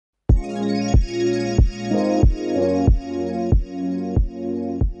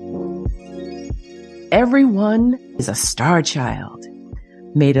Everyone is a star child,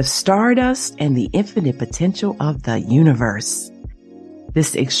 made of stardust and the infinite potential of the universe.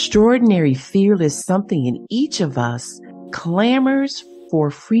 This extraordinary fearless something in each of us clamors for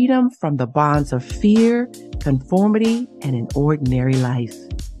freedom from the bonds of fear, conformity, and an ordinary life.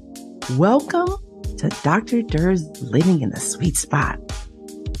 Welcome to Dr. Durr's Living in the Sweet Spot,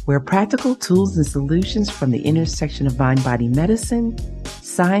 where practical tools and solutions from the intersection of mind-body medicine,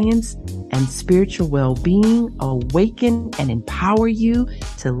 science, and spiritual well-being awaken and empower you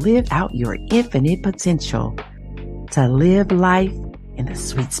to live out your infinite potential, to live life in the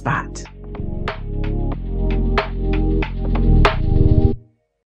sweet spot.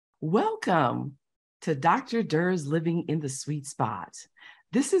 Welcome to Dr. Durr's Living in the Sweet Spot.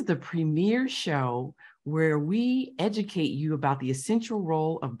 This is the premier show where we educate you about the essential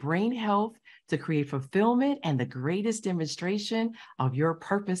role of brain health to create fulfillment and the greatest demonstration of your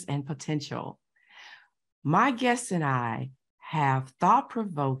purpose and potential. My guests and I have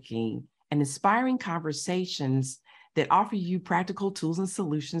thought-provoking and inspiring conversations that offer you practical tools and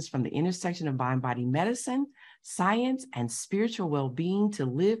solutions from the intersection of mind-body medicine, science, and spiritual well-being to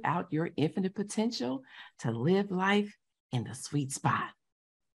live out your infinite potential, to live life in the sweet spot.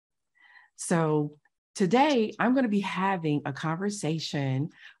 So today, I'm going to be having a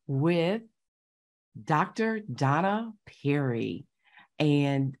conversation with Dr. Dona Perry.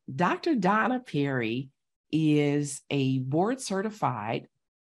 And Dr. Dona Perry is a board-certified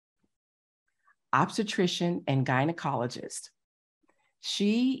obstetrician and gynecologist.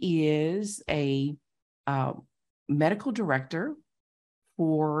 She is a medical director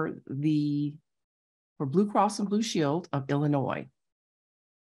for Blue Cross and Blue Shield of Illinois.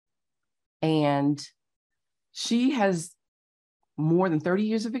 And she has more than 30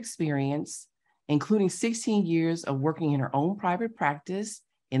 years of experience, including 16 years of working in her own private practice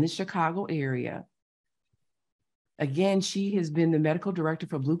in the Chicago area. Again, she has been the medical director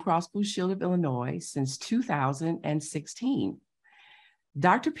for Blue Cross Blue Shield of Illinois since 2016.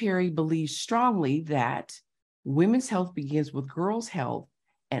 Dr. Perry believes strongly that women's health begins with girls' health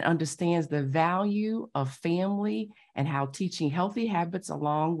and understands the value of family and how teaching healthy habits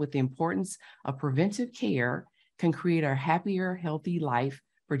along with the importance of preventive care can create a happier, healthy life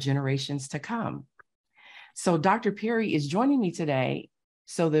for generations to come. So Dr. Perry is joining me today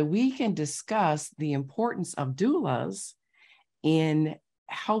so that we can discuss the importance of doulas in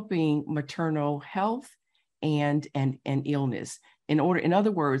helping maternal health and illness. In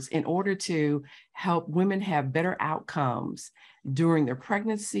other words, in order to help women have better outcomes during their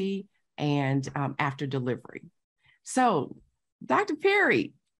pregnancy and after delivery. So, Dr.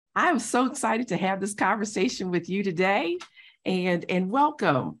 Perry, I'm so excited to have this conversation with you today, and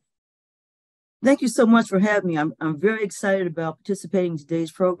welcome. Thank you so much for having me. I'm very excited about participating in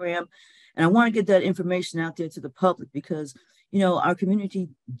today's program, and I want to get that information out there to the public because, you know, our community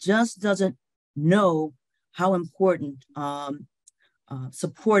just doesn't know how important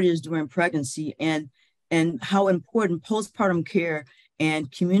support is during pregnancy and how important postpartum care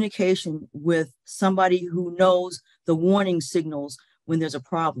and communication with somebody who knows the warning signals when there's a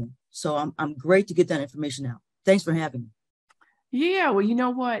problem. So I'm great to get that information out. Thanks for having me. Yeah, well, you know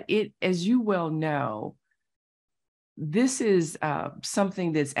what? As you well know, this is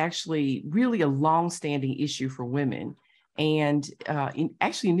something that's actually really a long-standing issue for women. And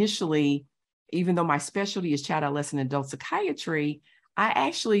initially, even though my specialty is child, adolescent, and adult psychiatry,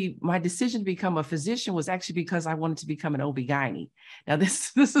 my decision to become a physician was actually because I wanted to become an OB-GYN. Now,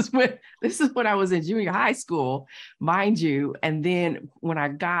 this is when I was in junior high school, mind you. And then when I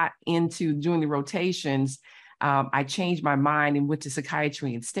got into doing the rotations, I changed my mind and went to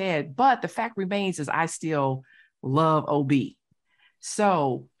psychiatry instead. But the fact remains is I still love OB.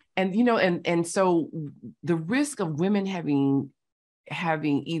 So, so the risk of women having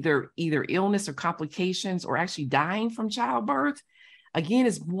either illness or complications or actually dying from childbirth, again,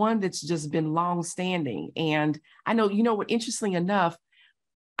 is one that's just been long-standing. And I know, what, interestingly enough,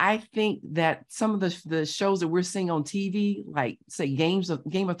 I think that some of the shows that we're seeing on TV, like say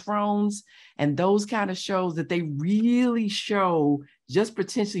Game of Thrones and those kind of shows, that they really show just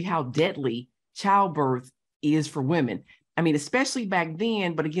potentially how deadly childbirth is for women. I mean, especially back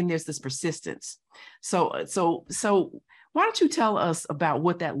then, but again, there's this persistence. So why don't you tell us about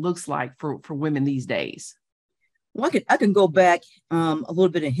what that looks like for women these days? Well, I can go back a little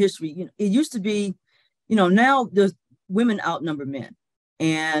bit in history. It used to be, now there's women outnumber men.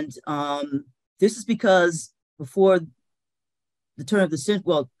 And this is because before the turn of the century,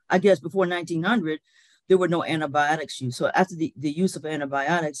 well, I guess before 1900, there were no antibiotics used. So after the use of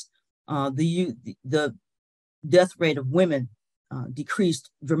antibiotics, the death rate of women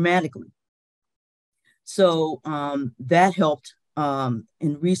decreased dramatically. So that helped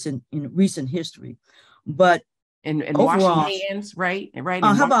in recent history. But And washing overall, hands, right? And right.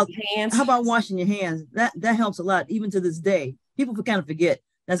 And how washing about hands. washing your hands? That helps a lot, even to this day. People kind of forget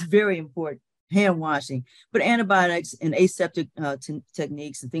that's very important. Hand washing, but antibiotics and aseptic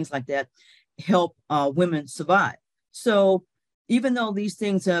techniques and things like that help women survive. So even though these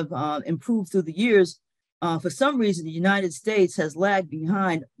things have improved through the years, for some reason the United States has lagged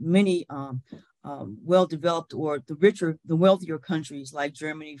behind many well-developed or the wealthier countries like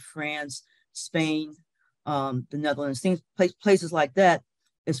Germany, France, Spain, the Netherlands, places like that,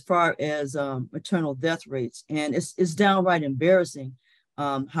 as far as maternal death rates. And it's downright embarrassing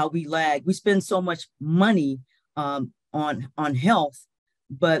how we lag. We spend so much money on health,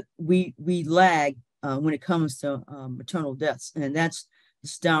 but we lag when it comes to maternal deaths, and that's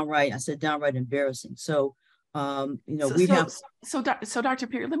just downright. I said downright embarrassing. So we have. So, Dr.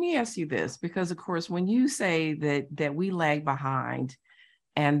 Perry, let me ask you this, because of course, when you say that we lag behind,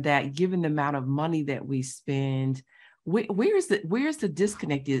 and that given the amount of money that we spend, where's the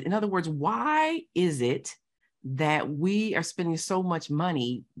disconnect? In other words, why is it that we are spending so much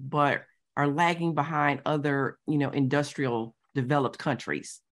money but are lagging behind other, industrial developed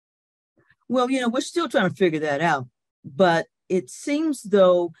countries? Well, we're still trying to figure that out, but it seems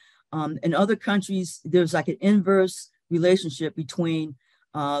though in other countries there's like an inverse relationship between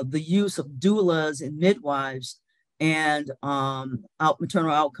the use of doulas and midwives and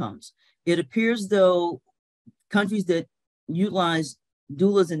maternal outcomes. It appears though countries that utilize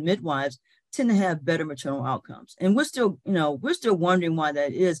doulas and midwives tend to have better maternal outcomes. And we're still wondering why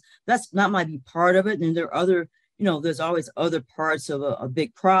that is. That's not might be part of it. And there are other, there's always other parts of a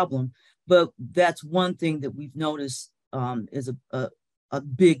big problem. But that's one thing that we've noticed is a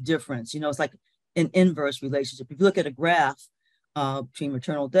big difference. It's like an inverse relationship. If you look at a graph between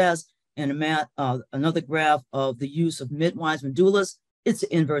maternal deaths and another graph of the use of midwives and doulas, it's an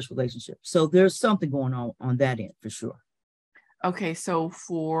inverse relationship. So there's something going on that end for sure. Okay, so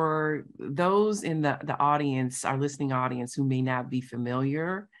for those in the audience, our listening audience, who may not be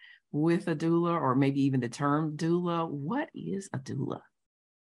familiar with a doula or maybe even the term doula, what is a doula?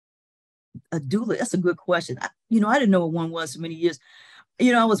 A doula, that's a good question. I didn't know what one was for many years.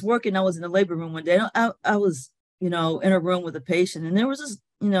 I was in the labor room one day. I was, in a room with a patient, and there was this,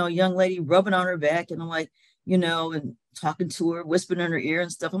 young lady rubbing on her back, and I'm like, and talking to her, whispering in her ear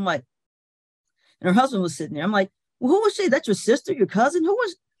and stuff. I'm like, and her husband was sitting there. I'm like, well, who was she? That's your sister, your cousin? Who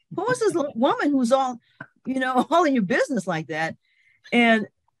was this woman who's all, all in your business like that? And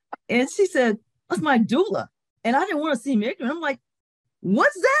she said, that's my doula. And I didn't want to seem ignorant. I'm like,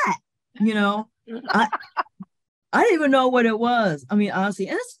 what's that? I didn't even know what it was. I mean, honestly,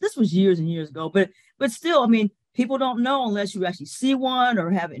 and this was years and years ago, but still, I mean, people don't know unless you actually see one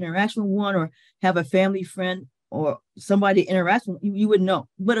or have an interaction with one or have a family friend or somebody interact with, you wouldn't know.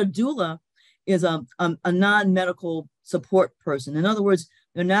 But a doula is a non-medical support person. In other words,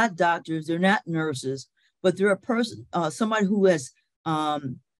 they're not doctors, they're not nurses, but they're a person, somebody who has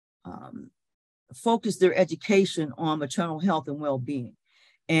focused their education on maternal health and well-being.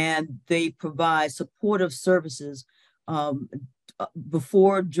 And they provide supportive services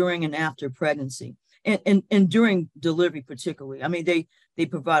before, during, and after pregnancy, and during delivery particularly. I mean, they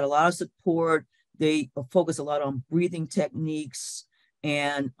provide a lot of support. They focus a lot on breathing techniques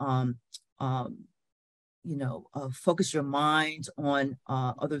and focus your mind on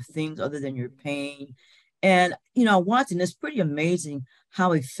other things other than your pain. And watching, it's pretty amazing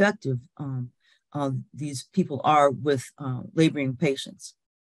how effective these people are with laboring patients.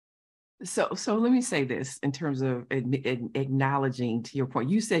 So let me say this in terms of acknowledging, to your point.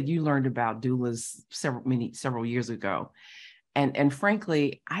 You said you learned about doulas several years ago, and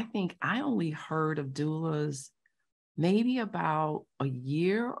frankly, I think I only heard of doulas maybe about a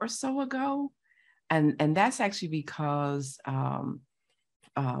year or so ago, and that's actually because,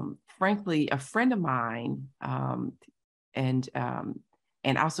 frankly, a friend of mine, and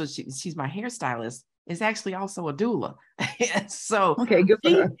also she's my hairstylist, is actually also a doula. So okay, good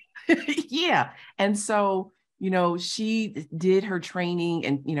for her. Yeah. And so, she did her training,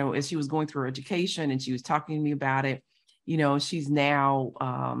 and, as she was going through her education and she was talking to me about it, she's now,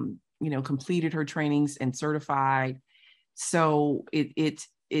 completed her trainings and certified. So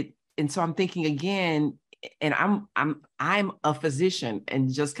and so I'm thinking again, and I'm a physician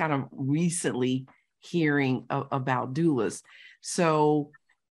and just kind of recently hearing about doulas. So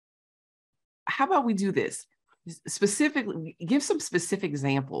how about we do this? Specifically, give some specific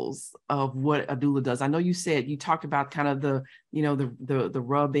examples of what a doula does. I know you talked about kind of the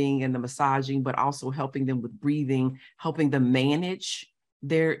rubbing and the massaging, but also helping them with breathing, helping them manage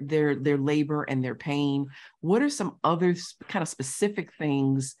their labor and their pain, what are some other kind of specific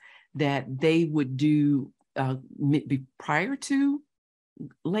things that they would do prior to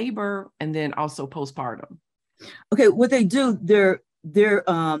labor and then also postpartum? Okay, what they do, they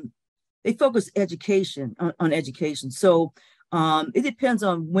focus education on education. So it depends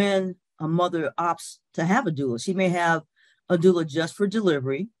on when a mother opts to have a doula. She may have a doula just for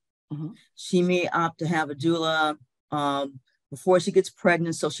delivery. Mm-hmm. She may opt to have a doula before she gets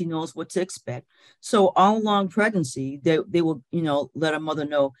pregnant, so she knows what to expect. So all along pregnancy, they will, let a mother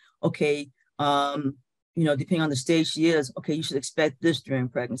know, okay, depending on the stage she is, okay, you should expect this during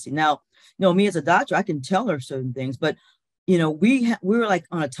pregnancy. Now, me as a doctor, I can tell her certain things, but we're like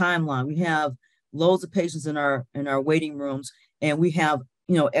on a timeline. We have loads of patients in our waiting rooms, and we have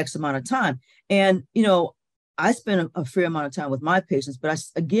X amount of time. And I spend a fair amount of time with my patients, but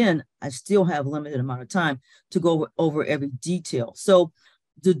I still have a limited amount of time to go over every detail. So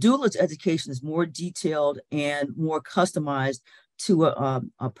the doula's education is more detailed and more customized to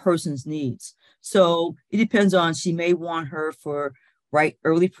a person's needs. So it depends on, she may want her for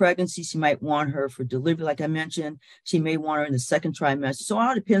early pregnancy. She might want her for delivery, like I mentioned. She may want her in the second trimester. So it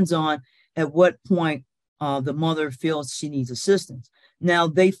all depends on at what point the mother feels she needs assistance. Now,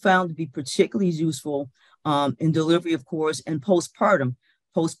 they found to be particularly useful in delivery, of course, and postpartum.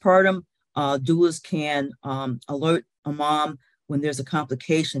 Postpartum, doulas can alert a mom when there's a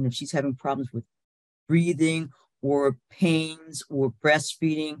complication, if she's having problems with breathing or pains or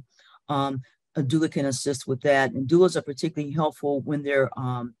breastfeeding. A doula can assist with that. And doulas are particularly helpful when there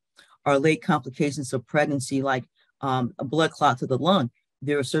are late complications of pregnancy, like a blood clot to the lung.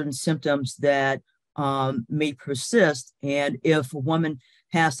 There are certain symptoms that may persist. And if a woman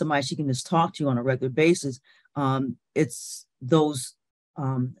has somebody she can just talk to on a regular basis, it's those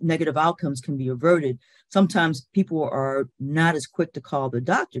negative outcomes can be averted. Sometimes people are not as quick to call the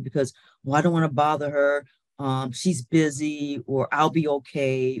doctor because, well, I don't want to bother her. She's busy, or I'll be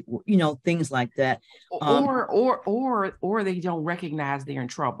okay, or, things like that. Or they don't recognize they're in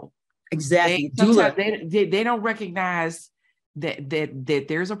trouble. Exactly. Sometimes they don't recognize that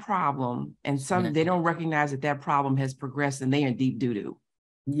there's a problem, and they don't recognize that problem has progressed and they're in deep doo-doo.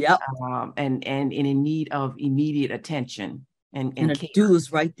 Yep. And in need of immediate attention and a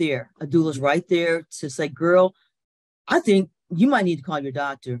doula's right there. A doula's right there to say, girl, I think you might need to call your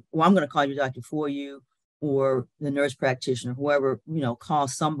doctor, or I'm going to call your doctor for you, or the nurse practitioner, whoever, call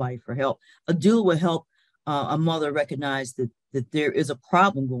somebody for help. A doula will help a mother recognize that there is a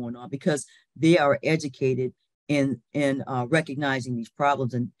problem going on, because they are educated in recognizing these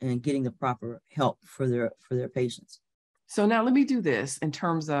problems and getting the proper help for their patients. So now let me do this in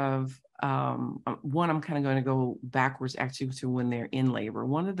terms of one, I'm kind of going to go backwards actually to when they're in labor.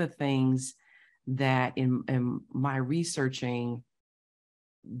 One of the things that in my researching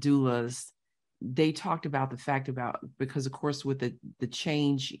doulas, they talked about the fact because of course with the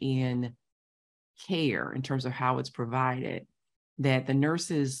change in care in terms of how it's provided, that the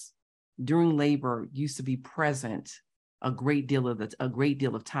nurses during labor used to be present a great deal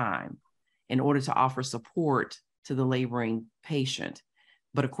of time in order to offer support to the laboring patient.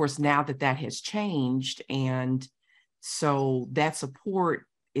 But of course, now that has changed, and so that support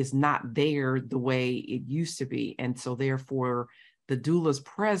is not there the way it used to be. And so therefore the doula's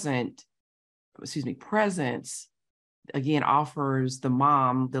presence again offers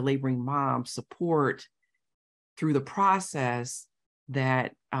the laboring mom support through the process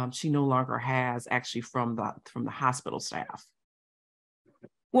that she no longer has actually from the hospital staff.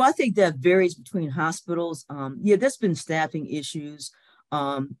 Well, I think that varies between hospitals. There's been staffing issues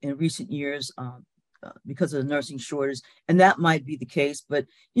in recent years because of the nursing shortage, and that might be the case, but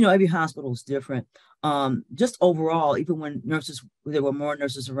every hospital is different. Just overall, even when there were more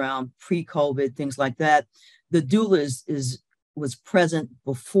nurses around pre-COVID, things like that, the doula was present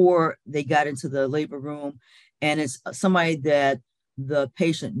before they got into the labor room, and it's somebody that the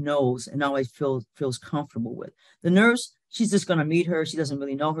patient knows and always feels comfortable with. The nurse, she's just going to meet her. She doesn't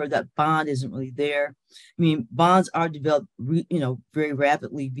really know her. That bond isn't really there. I mean, bonds are developed, very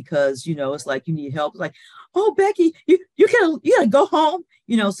rapidly, because, it's like you need help. It's like, oh, Becky, you gotta go home.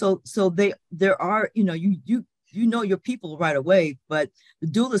 So there are, you your people right away, but the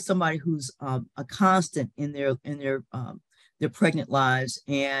doula is somebody who's a constant in their pregnant lives.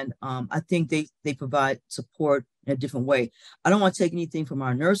 And I think they provide support in a different way. I don't want to take anything from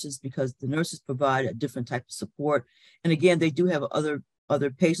our nurses, because the nurses provide a different type of support. And again, they do have other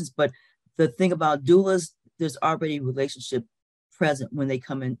patients, but the thing about doulas, there's already a relationship present when they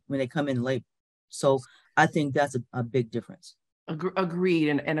come in late. So I think that's a big difference. Agreed.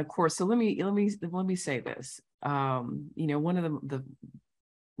 And of course, so let me say this. One of the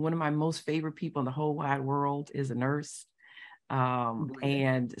one of my most favorite people in the whole wide world is a nurse.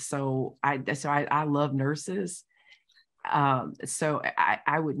 And so I love nurses. So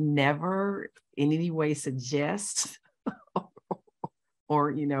I would never in any way suggest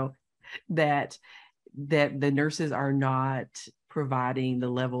or, that the nurses are not providing the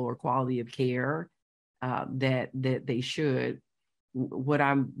level or quality of care that they should. What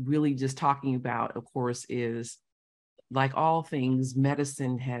I'm really just talking about, of course, is like all things,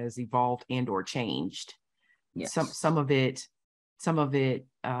 medicine has evolved and or changed. Yes. Some of it for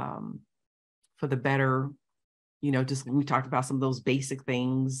the better. Just we talked about some of those basic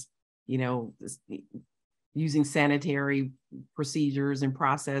things. Using sanitary procedures and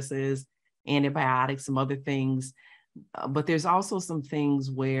processes, antibiotics, some other things. But there's also some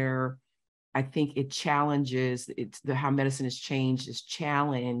things where I think it challenges how medicine has changed, is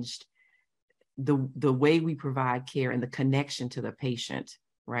challenged the way we provide care and the connection to the patient,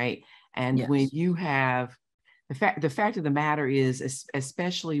 right? And yes. when you have the fact of the matter is,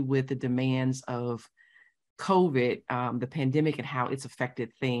 especially with the demands of COVID, the pandemic and how it's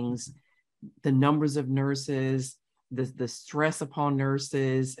affected things, the numbers of nurses, the stress upon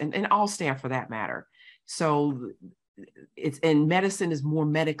nurses and all staff for that matter. So and medicine is more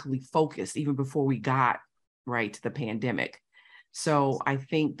medically focused even before we got right to the pandemic. So I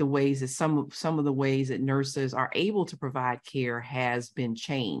think the ways that some of the ways that nurses are able to provide care has been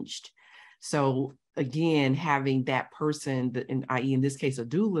changed. So again, having that person, i.e. in this case, a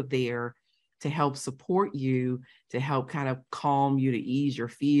doula there to help support you, to help kind of calm you, to ease your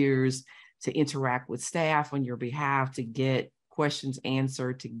fears, to interact with staff on your behalf, to get questions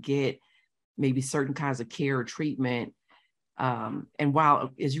answered, to get maybe certain kinds of care or treatment. And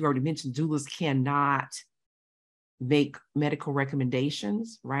while, as you already mentioned, doulas cannot make medical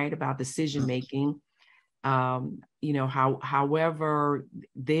recommendations, right, about decision making. However,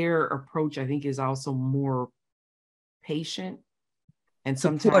 their approach, I think, is also more patient and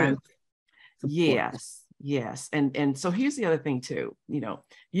sometimes, yes. And so here's the other thing too.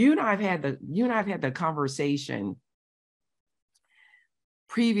 You and I've had the conversation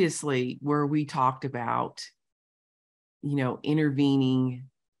previously where we talked about, intervening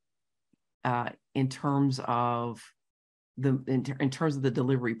in terms of the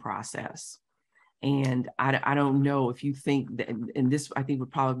delivery process. And I don't know if you think that, and this I think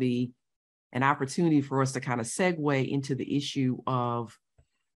would probably be an opportunity for us to kind of segue into the issue of,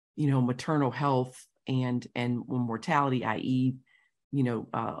 maternal health and mortality, i.e.,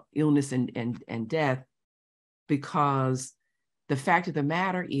 illness and death, because the fact of the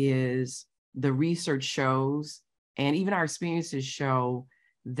matter is the research shows, and even our experiences show,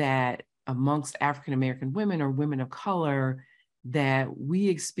 that amongst African-American women or women of color, that we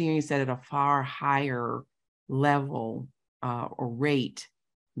experience that at a far higher level or rate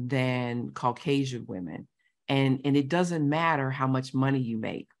than Caucasian women. And it doesn't matter how much money you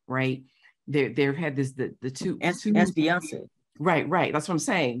make, right? They've had the two. Ask Beyonce. Right. That's what I'm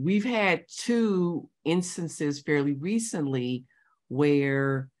saying. We've had two instances fairly recently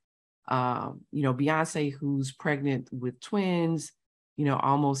where, Beyonce, who's pregnant with twins,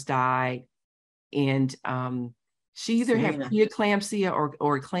 almost died. And she either had preeclampsia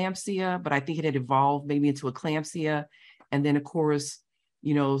or eclampsia, but I think it had evolved maybe into eclampsia. And then, of course,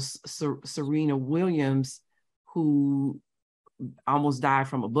 Serena Williams, who almost died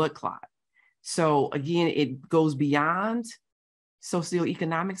from a blood clot. So again, it goes beyond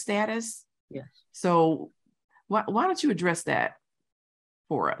socioeconomic status. Yes. So why don't you address that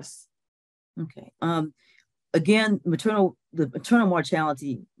for us? Okay. Again, the maternal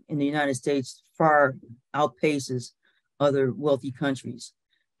mortality in the United States far outpaces other wealthy countries.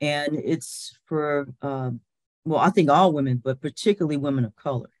 And it's for, I think all women, but particularly women of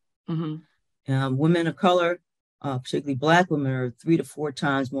color. Mm-hmm. Women of color, particularly Black women, are 3 to 4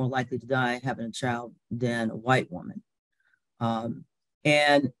 times more likely to die having a child than a white woman. And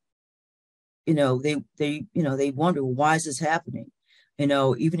they wonder, why is this happening?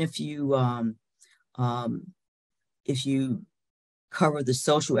 Even if you cover the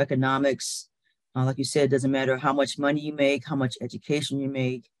social economics, like you said, it doesn't matter how much money you make, how much education you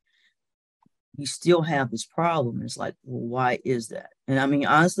make, you still have this problem. It's like, well, why is that? And I mean,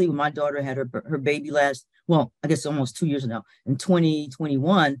 honestly, when my daughter had her baby I guess almost 2 years now, in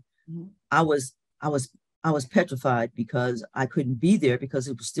 2021, mm-hmm. I was petrified because I couldn't be there because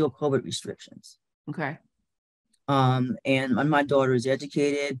it was still COVID restrictions. Okay. And my daughter is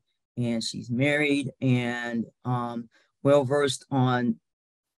educated and she's married and well-versed on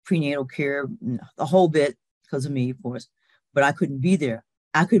prenatal care, the whole bit, because of me, of course, but I couldn't be there.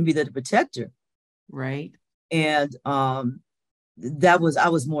 I couldn't be there to protect her. Right. And I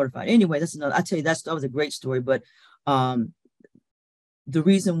was mortified. Anyway, that's another. I tell you, that was a great story. But um, the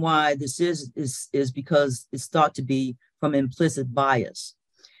reason why this is because it's thought to be from implicit bias.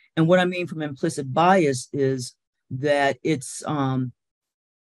 And what I mean from implicit bias is that it's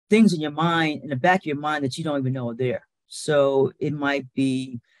things in your mind, in the back of your mind, that you don't even know are there. So it might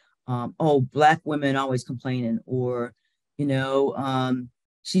be, oh, Black women always complaining, or, you know,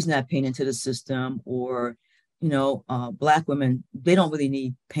 she's not paying into the system, or, you know, Black women, they don't really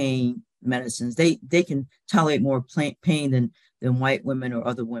need pain medicines. They can tolerate more pain than white women or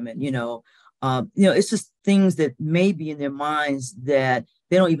other women, you know. It's just things that may be in their minds that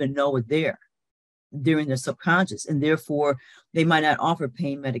they don't even know are there. They're in their subconscious, and therefore they might not offer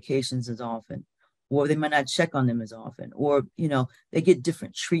pain medications as often, or they might not check on them as often, or, you know, they get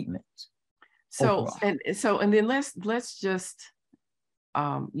different treatment. So, overall. and then let's just,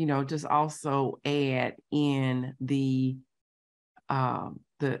 just also add in the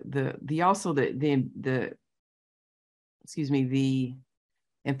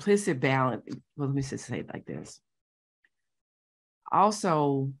implicit balance. Well, let me just say it like this.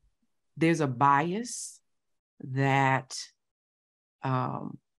 Also, there's a bias that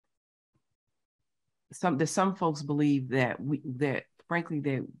some folks believe that frankly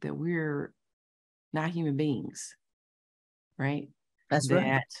that we're not human beings, right? That's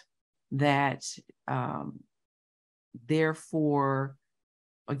right. Therefore,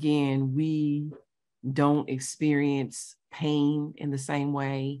 again, we don't experience pain in the same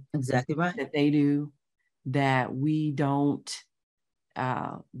way Exactly right. that they do, that we don't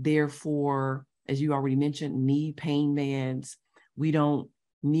therefore, as you already mentioned, need pain meds. We don't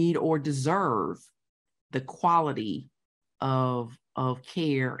need or deserve the quality of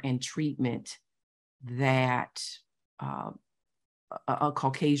care and treatment that a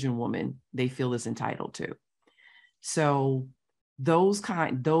Caucasian woman they feel is entitled to. So those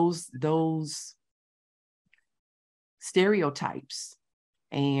stereotypes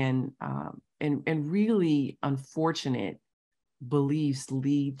and really unfortunate beliefs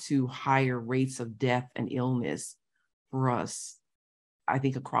lead to higher rates of death and illness for us, I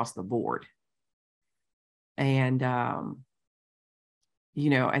think, across the board. And I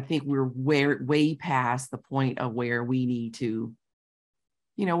think we're way past the point of where we need to,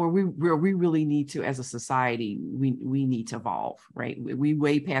 where we really need to, as a society, we need to evolve, right? We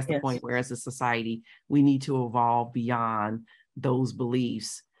way past the point where, as a society, we need to evolve beyond those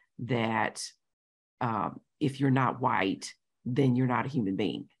beliefs that if you're not white, then you're not a human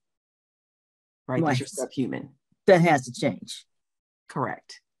being, right? That you're subhuman. That has to change.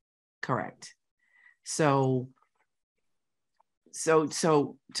 Correct. So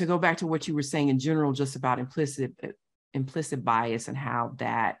to go back to what you were saying in general, just about implicit bias and how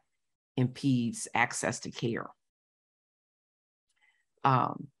that impedes access to care.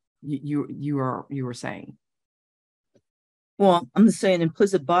 You were saying. Well, I'm just saying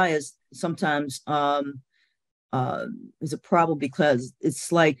implicit bias sometimes is a problem, because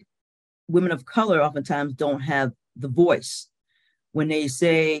it's like women of color oftentimes don't have the voice when they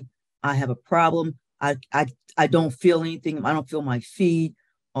say, I have a problem, I don't feel anything, I don't feel my feet,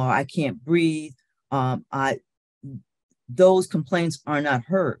 or I can't breathe. Those complaints are not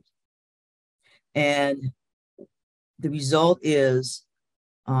heard, and the result is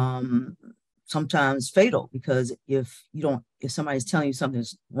sometimes fatal, because if somebody's telling you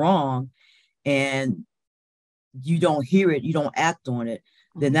something's wrong and you don't hear it, you don't act on it,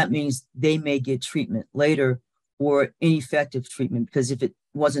 then that means they may get treatment later, or ineffective treatment, because if it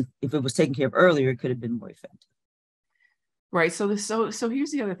was taken care of earlier, it could have been more effective. Right. So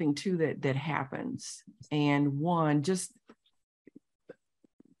here's the other thing too that happens. And one, just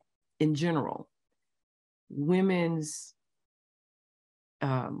in general, women's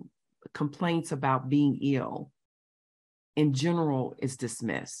complaints about being ill in general is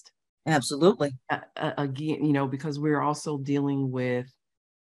dismissed. Absolutely. Again, because we're also dealing with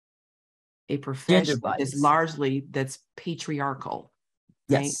a profession that's patriarchal.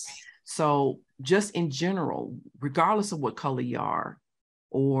 Right? Yes. So just in general, regardless of what color you are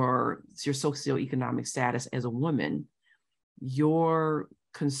or your socioeconomic status as a woman, your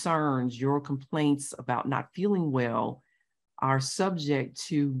concerns, your complaints about not feeling well are subject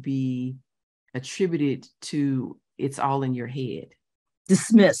to be attributed to it's all in your head.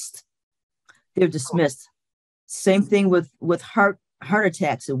 Dismissed. They're dismissed. Same thing with heart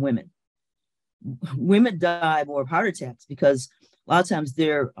attacks in women. Women die more of heart attacks because a lot of times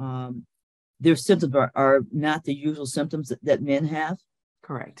their symptoms are not the usual symptoms that men have.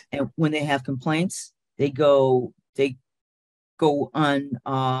 Correct. And when they have complaints, they go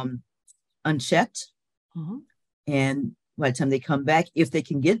unchecked. Mm-hmm. And by the time they come back, if they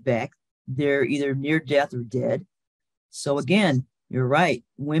can get back, they're either near death or dead. So again, you're right.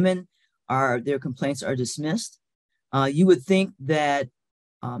 Their complaints are dismissed. You would think that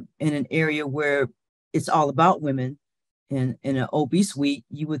in an area where it's all about women, in an OB suite,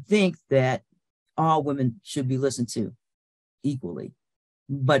 you would think that all women should be listened to equally,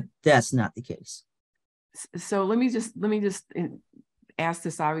 but that's not the case. So let me just ask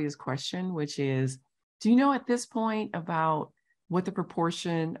this obvious question, which is, do you know at this point about what the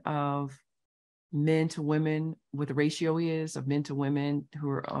proportion of men to women, what the ratio is of men to women who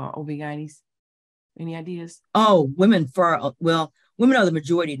are OB-GYNs? Any ideas? Oh, women are the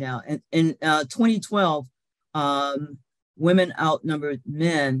majority now. In 2012, women outnumbered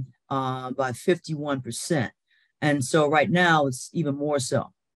men by 51%. And so right now it's even more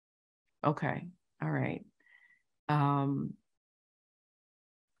so. Okay. All right.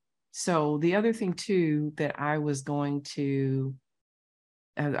 So the other thing too that I was going to,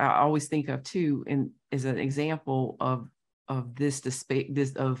 I always think of too, and as an example of this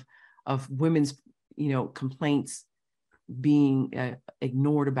of women's, complaints being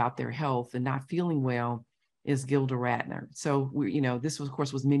ignored about their health and not feeling well, is Gilda Radner. So this was, of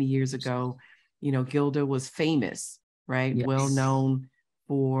course, was many years ago. Gilda was famous, right? Yes. Well known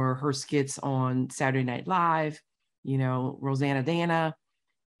for her skits on Saturday Night Live, Rosanna Dana.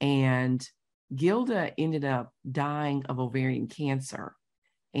 And Gilda ended up dying of ovarian cancer.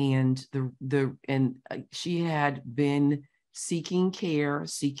 And she had been seeking care,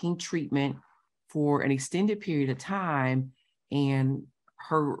 seeking treatment for an extended period of time, and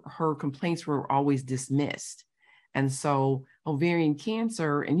her complaints were always dismissed. And so ovarian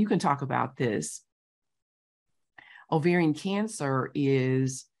cancer, and you can talk about this, ovarian cancer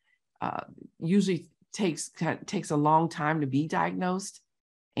is usually takes a long time to be diagnosed.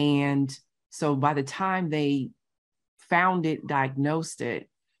 And so by the time they found it, diagnosed it,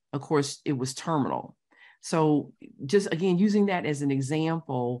 of course, it was terminal. So just again, using that as an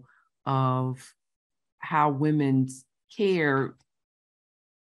example of how women's care,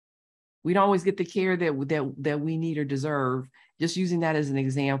 we don't always get the care that we need or deserve. Just using that as an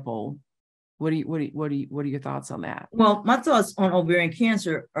example, what are your thoughts on that? Well, my thoughts on ovarian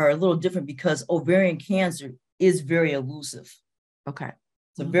cancer are a little different because ovarian cancer is very elusive. Okay.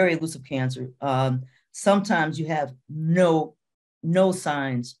 It's a very elusive cancer. Sometimes you have no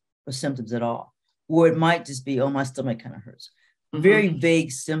signs or symptoms at all, or it might just be, oh, my stomach kind of hurts. Very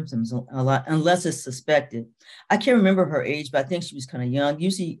vague symptoms a lot, unless it's suspected. I can't remember her age, but I think she was kind of young.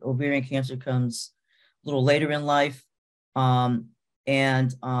 Usually ovarian cancer comes a little later in life. I'm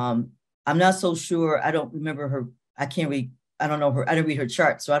not so sure. I don't remember her. I don't know her. I didn't read her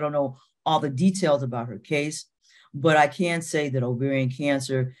chart, so I don't know all the details about her case. But I can say that ovarian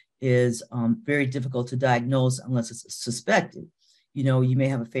cancer is very difficult to diagnose unless it's suspected. You may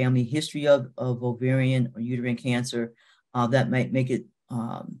have a family history of ovarian or uterine cancer that might make it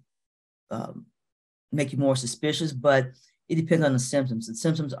make you more suspicious, but it depends on the symptoms. The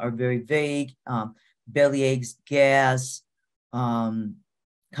symptoms are very vague: belly aches, gas,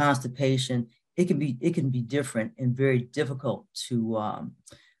 constipation. It can be different and very difficult to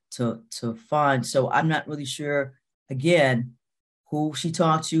find. So I'm not really sure, again, who she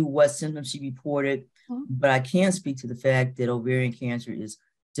talked to, what symptoms she reported, but I can speak to the fact that ovarian cancer is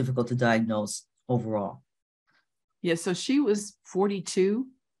difficult to diagnose overall. Yeah, so she was 42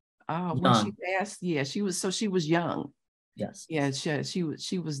 when she passed. Yeah, she was young. Yes. Yeah, she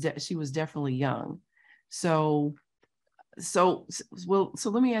was definitely young. So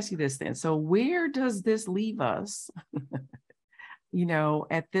let me ask you this then. So where does this leave us,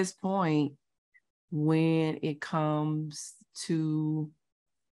 at this point when it comes to,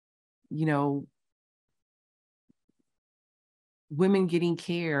 women getting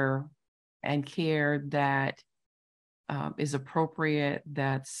care and care that is appropriate,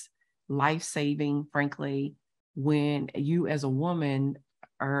 that's life-saving, frankly, when you as a woman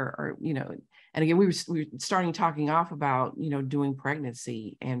are and again, we were starting talking off about, doing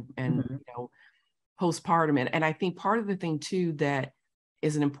pregnancy and postpartum. And I think part of the thing too, that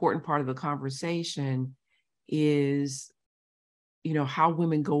is an important part of the conversation is, how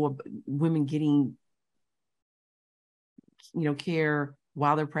women getting, care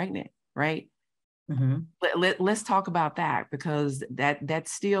while they're pregnant, right? Let's talk about that, because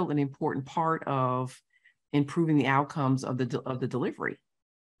that's still an important part of improving the outcomes of the delivery.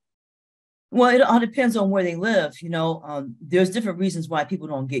 Well, it all depends on where they live. There's different reasons why people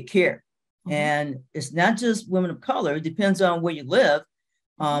don't get care. And it's not just women of color. It depends on where you live.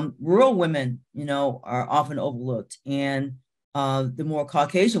 Rural women, are often overlooked. And the more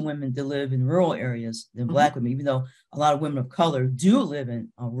Caucasian women that live in rural areas than Black women, even though a lot of women of color do live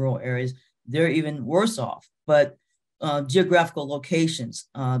in rural areas, they're even worse off. But geographical locations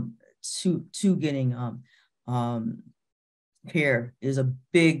to getting care is a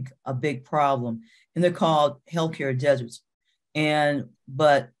big problem, and they're called healthcare deserts.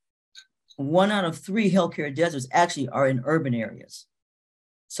 But 1 out of 3 healthcare deserts actually are in urban areas,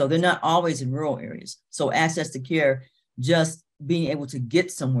 so they're not always in rural areas. So access to care, just being able to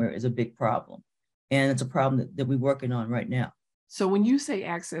get somewhere, is a big problem, and it's a problem that we're working on right now. So when you say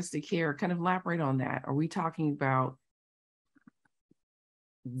access to care, kind of elaborate on that. Are we talking about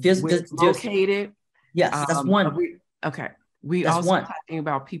located? Yes, that's one. Okay. We that's also one. talking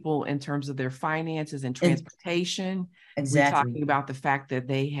about people in terms of their finances and transportation. Exactly. We're talking about the fact that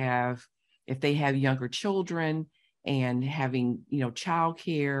if they have younger children and having,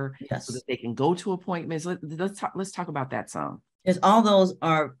 childcare, yes, so that they can go to appointments. Let's talk about that some. Yes, all those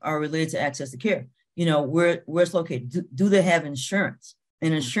are related to access to care. Where it's located. Do they have insurance?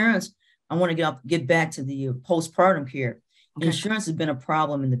 And insurance, I want to get back to the postpartum care. Okay. Insurance has been a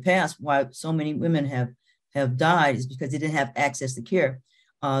problem in the past. Why so many women have died is because they didn't have access to care.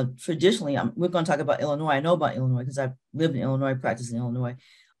 Traditionally, we're going to talk about Illinois. I know about Illinois because I've lived in Illinois, practiced in Illinois.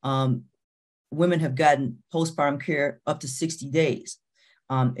 Women have gotten postpartum care up to 60 days.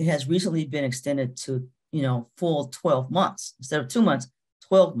 It has recently been extended to, full 12 months instead of 2 months,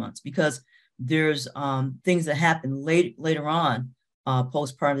 12 months, because there's things that happen later on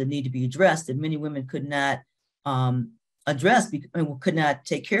postpartum that need to be addressed that many women could not address, could not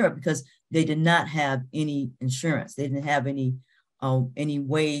take care of because they did not have any insurance. They didn't have any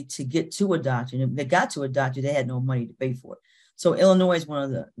way to get to a doctor. And if they got to a doctor, they had no money to pay for it. So Illinois is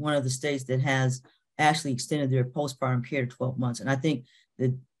one of the states that has actually extended their postpartum care to 12 months. And I think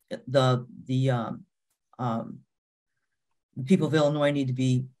that the people of Illinois need to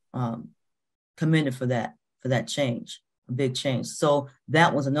be commended for that change, a big change. So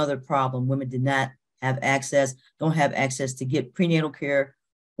that was another problem. Women did not have access, don't have access to get prenatal care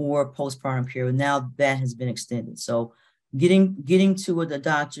or postpartum care. And now that has been extended. So getting to the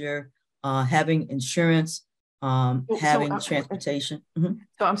doctor, having insurance, having transportation.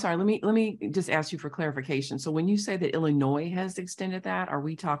 So I'm sorry, let me just ask you for clarification. So when you say that Illinois has extended that, are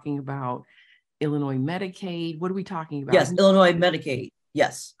we talking about Illinois Medicaid? What are we talking about? Yes, Illinois Medicaid.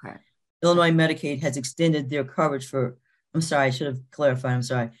 Yes. Okay. Illinois Medicaid has extended their coverage for, I'm sorry, I should have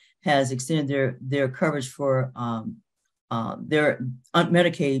clarified, has extended their coverage for their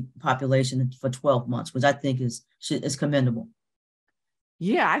Medicaid population for 12 months, which I think is commendable.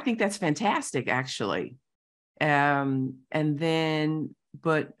 Yeah, I think that's fantastic, actually. So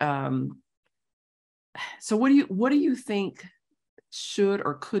what do you think should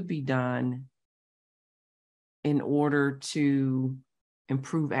or could be done in order to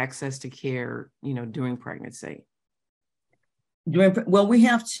improve access to care, during pregnancy? Well, we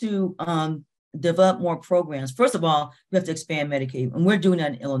have to develop more programs. First of all, we have to expand Medicaid, and we're doing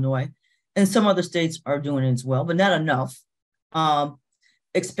that in Illinois, and some other states are doing it as well, but not enough.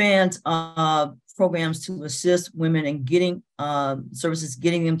 Expand programs to assist women in getting services,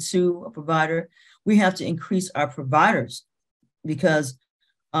 getting them to a provider. We have to increase our providers because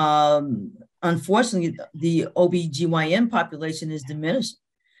unfortunately, the OBGYN population is diminished.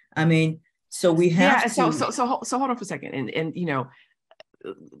 So we have to. So hold on for a second, and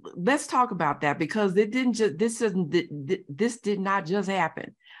let's talk about that, because this did not just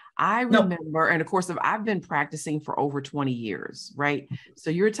happen. I remember, and of course, I've been practicing for over 20 years, right? So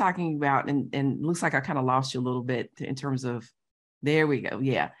you're talking about, and looks like I kind of lost you a little bit in terms of, there we go.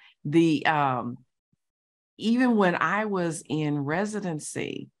 Yeah. Even when I was in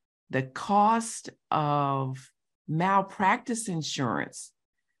residency, the cost of malpractice insurance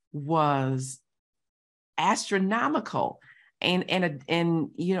was astronomical and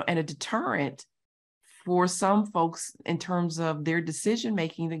a deterrent for some folks in terms of their decision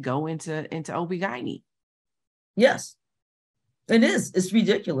making to go into OB-GYN. Yes, it is. It's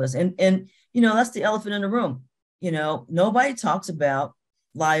ridiculous. And that's the elephant in the room. Nobody talks about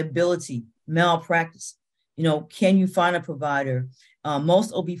liability, malpractice. Can you find a provider?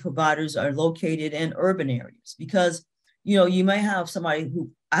 Most OB providers are located in urban areas because, you may have somebody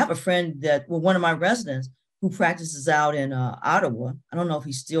I have a friend one of my residents who practices out in Ottawa. I don't know if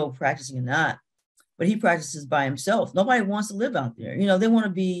he's still practicing or not, but he practices by himself. Nobody wants to live out there. They want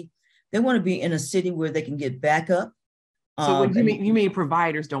to be in a city where they can get backup. So what you mean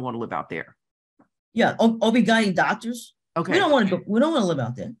providers don't want to live out there? Yeah, OB-GYN doctors. Okay. We don't want to live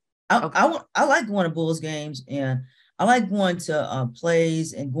out there. I like going to Bulls games, and I like going to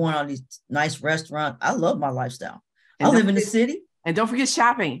plays and going on these nice restaurants. I love my lifestyle. I live in the city. And don't forget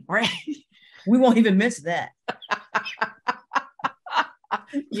shopping, right? We won't even miss that.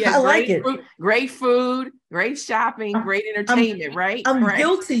 Yeah, I like it. Great food, great shopping, great entertainment, right? I'm right.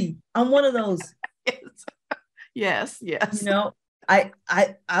 guilty. I'm one of those. Yes. You know, I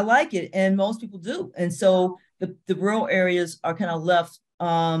like it, and most people do. And so the rural areas are kind of left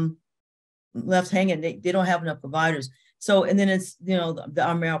hanging. They don't have enough providers. So, and then it's,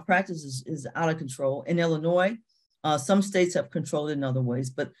 our malpractice is out of control. In Illinois, some states have controlled it in other ways,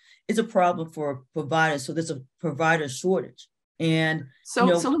 but it's a problem for providers. So there's a provider shortage. And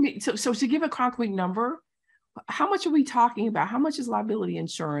so to give a concrete number, how much are we talking about? How much is liability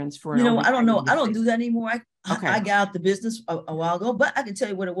insurance for? I don't know. I don't do that anymore. I got out the business a while ago, but I can tell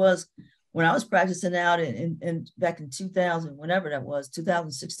you what it was when I was practicing out in back in 2000, whenever that was,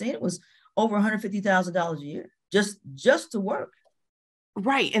 2016. It was over $150,000 a year just to work.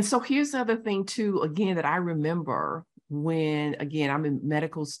 Right. And so here's the other thing too, again, that I remember when, again, I'm in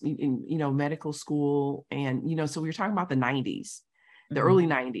medical school, and, so we were talking about the 90s, the early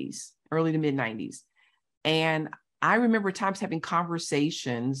 90s, early to mid 90s. And I remember times having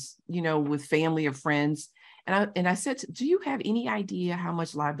conversations, with family or friends. And I said, do you have any idea how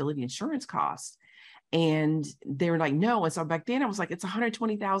much liability insurance costs? And they were like, no. And so back then I was like, it's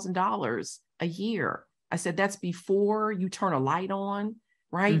 $120,000 a year. I said, that's before you turn a light on,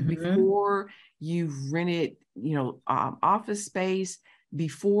 right? Before you've rented, office space,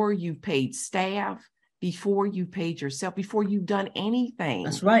 before you've paid staff, before you paid yourself, before you've done anything.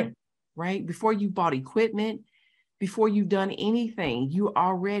 That's right. Right? Before you bought equipment, before you've done anything, you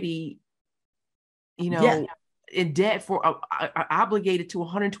already, in debt for obligated to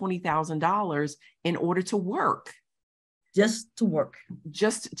 $120,000 in order to work. Just to work.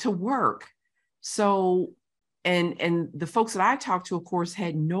 So, and the folks that I talked to, of course,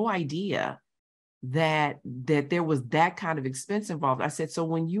 had no idea that there was that kind of expense involved. I said, so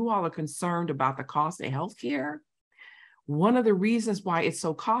when you all are concerned about the cost of healthcare, one of the reasons why it's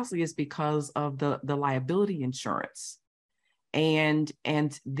so costly is because of the liability insurance. And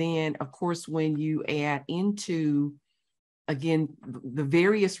then, of course, when you add into, again, the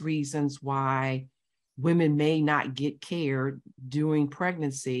various reasons why women may not get care during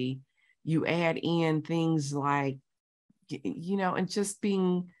pregnancy, you add in things like, and just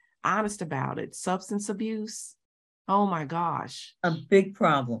being honest about it. Substance abuse. Oh my gosh. A big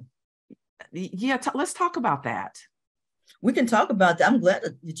problem. Yeah. Let's talk about that. We can talk about that. I'm glad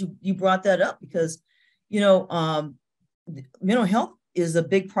that you brought that up because, mental health is a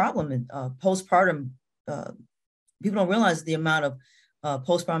big problem in postpartum. People don't realize the amount of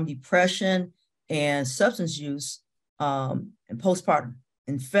postpartum depression and substance use and postpartum.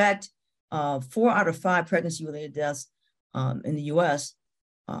 In fact, 4 out of 5 pregnancy-related deaths in the U.S.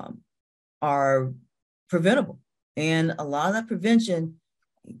 Are preventable. And a lot of that prevention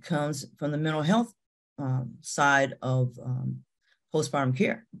comes from the mental health side of postpartum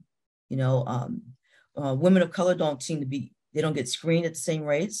care. Women of color they don't get screened at the same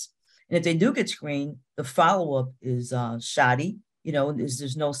rates. And if they do get screened, the follow-up is shoddy.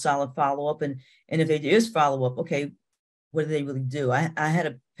 There's no solid follow-up. And if there is follow-up, okay, what do they really do? I had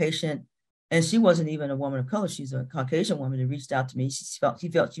a patient, and she wasn't even a woman of color. She's a Caucasian woman who reached out to me. She felt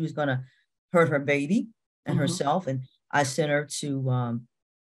she was going to hurt her baby and herself. And I sent her to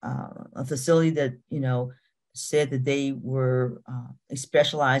a facility that, said that they were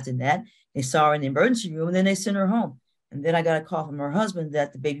specialized in that. They saw her in the emergency room, and then they sent her home. And then I got a call from her husband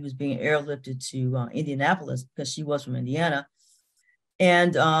that the baby was being airlifted to Indianapolis because she was from Indiana.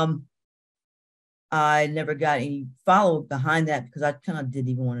 And I never got any follow-up behind that because I kind of didn't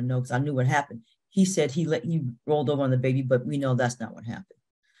even want to know because I knew what happened. He said he rolled over on the baby, but we know that's not what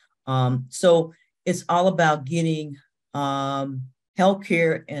happened. So it's all about getting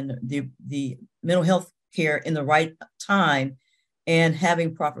healthcare and the mental health care in the right time and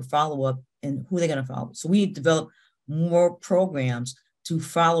having proper follow-up and who they're going to follow. So we develop more programs to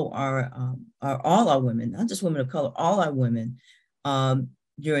follow all our women, not just women of color, all our women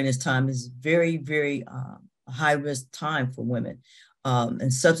during this time. Is very, very high-risk time for women.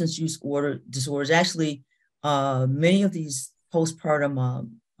 And substance use disorders. Actually, many of these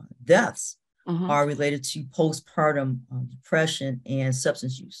postpartum deaths are related to postpartum depression and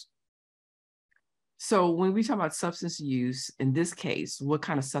substance use. So when we talk about substance use, in this case, what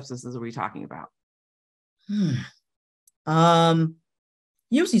kind of substances are we talking about?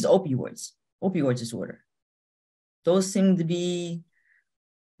 Usually it's opioid disorder. Those seem to be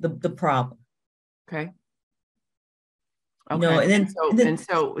the problem. Okay.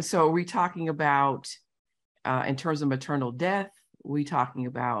 So are we talking about in terms of maternal death? Are we talking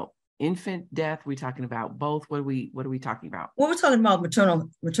about infant death? We're talking about both. What are we talking about? Well, we're talking about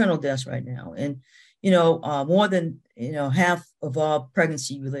maternal deaths right now. And, more than, half of all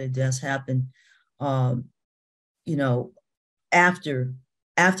pregnancy related deaths happen, you know, after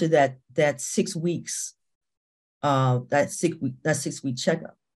that 6 weeks, that 6 week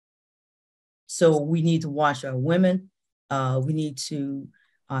checkup. So we need to watch our women. We need to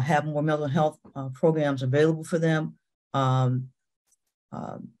have more mental health programs available for them.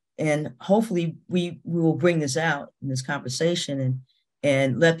 And hopefully we will bring this out in this conversation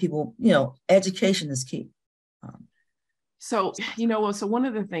and let people, education is key. So one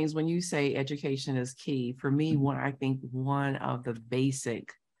of the things when you say education is key, for me, I think one of the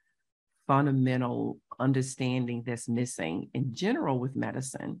basic fundamental understanding that's missing in general with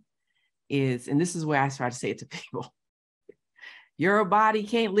medicine is, and this is where I try to say it to people, your body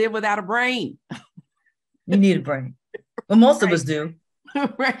can't live without a brain. You need a brain. Well, most of us do.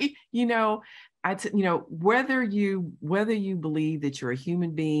 Right. Whether you believe that you're a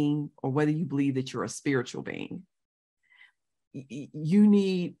human being or whether you believe that you're a spiritual being, you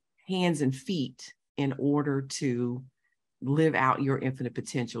need hands and feet in order to live out your infinite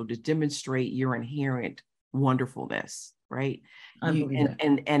potential, to demonstrate your inherent wonderfulness, right?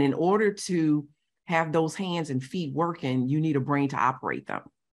 And in order to have those hands and feet working, you need a brain to operate them.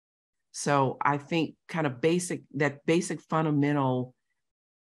 So I think kind of basic fundamental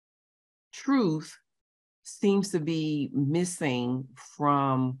truth seems to be missing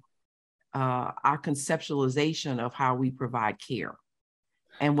from our conceptualization of how we provide care.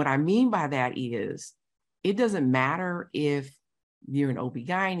 And what I mean by that is, it doesn't matter if you're an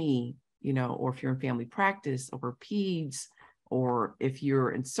OB-GYN, or if you're in family practice or peds, or if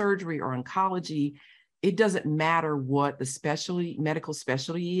you're in surgery or oncology. It doesn't matter what the medical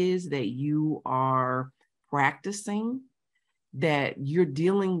specialty is that you are practicing, that you're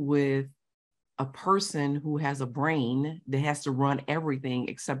dealing with a person who has a brain that has to run everything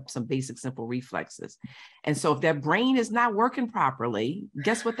except some basic simple reflexes. And so if that brain is not working properly,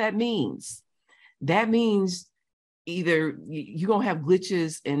 guess what that means? That means either you're going to have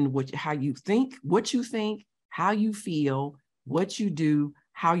glitches in how you think, how you feel, what you do,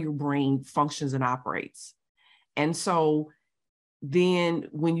 how your brain functions and operates. And so then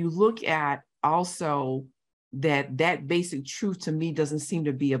when you look at also that basic truth, to me, doesn't seem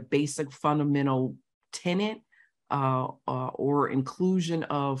to be a basic fundamental tenet or inclusion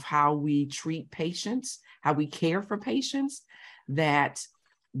of how we treat patients, how we care for patients, that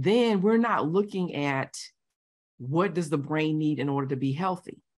then we're not looking at what does the brain need in order to be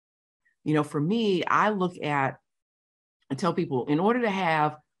healthy. For me, I look at and tell people, in order to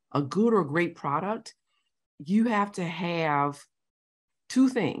have a good or great product, you have to have two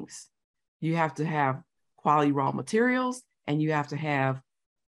things. You have to have quality raw materials, and you have to have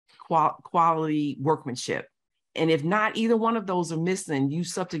quality workmanship. And if not, either one of those are missing, you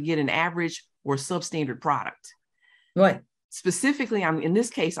start to get an average or substandard product. Right. Specifically, in this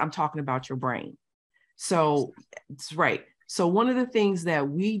case, I'm talking about your brain. So it's right. So one of the things that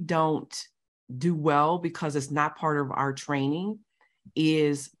we don't do well, because it's not part of our training,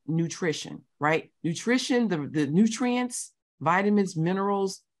 is nutrition, right? Nutrition, the nutrients, vitamins,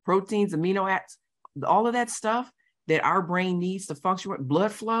 minerals, proteins, amino acids, all of that stuff that our brain needs to function,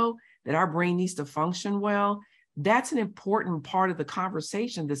 blood flow that our brain needs to function well. That's an important part of the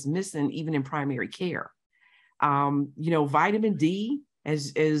conversation that's missing even in primary care. Vitamin D,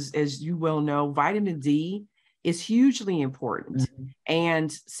 as you well know, vitamin D is hugely important. Mm-hmm. And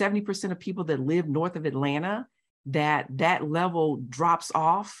 70% of people that live north of Atlanta, that level drops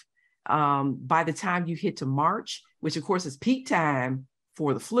off by the time you hit to March, which of course is peak time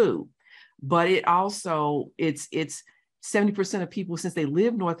for the flu. But it also, it's 70% of people, since they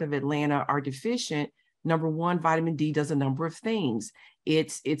live north of Atlanta, are deficient. Number one, vitamin D does a number of things.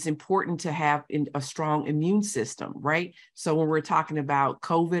 It's important to have a strong immune system, right? So when we're talking about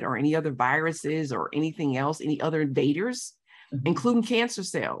COVID or any other viruses or anything else, any other invaders, mm-hmm. including cancer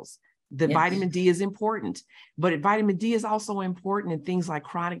cells, the yes. vitamin D is important. But vitamin D is also important in things like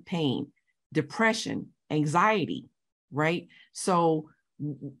chronic pain, depression, anxiety, right? So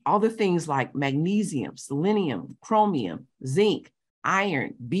all the things like magnesium, selenium, chromium, zinc,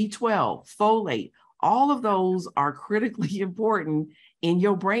 iron, B12, folate, all of those are critically important in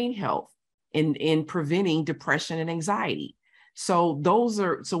your brain health, in preventing depression and anxiety. So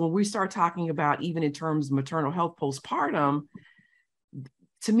when we start talking about, even in terms of maternal health postpartum,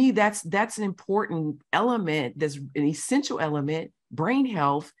 to me, that's an important element, that's an essential element, brain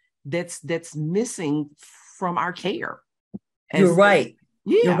health, that's missing from our care. You're right.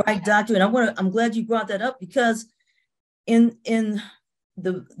 Yeah. You're right, doctor. And I'm glad you brought that up, because in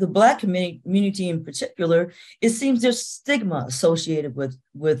the Black community in particular, it seems there's stigma associated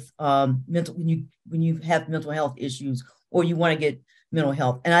with mental when you have mental health issues or you want to get mental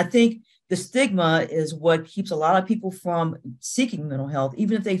health. And I think the stigma is what keeps a lot of people from seeking mental health,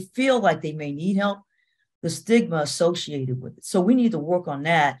 even if they feel like they may need help, the stigma associated with it. So we need to work on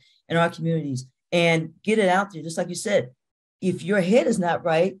that in our communities and get it out there. Just like you said, if your head is not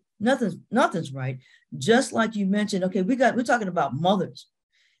right, nothing's right. Just like you mentioned, okay, we're talking about mothers.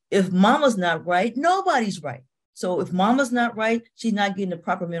 If mama's not right, nobody's right. So if mama's not right, she's not getting the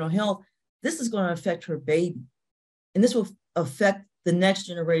proper mental health, this is going to affect her baby. And this will affect the next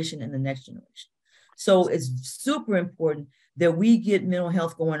generation and the next generation. So it's super important that we get mental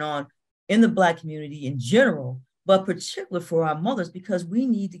health going on in the Black community in general, but particularly for our mothers, because we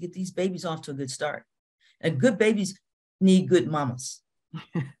need to get these babies off to a good start. And good babies need good mamas.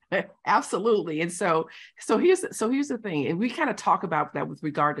 Absolutely. And so here's the thing, and we kind of talk about that with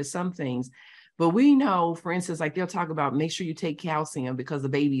regard to some things, but we know, for instance, like they'll talk about make sure you take calcium because the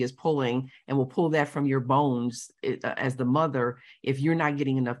baby is pulling and will pull that from your bones as the mother if you're not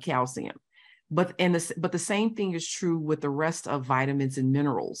getting enough calcium. But the same thing is true with the rest of vitamins and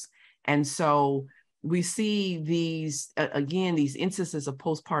minerals. And so we see these instances of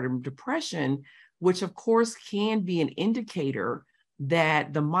postpartum depression, which of course can be an indicator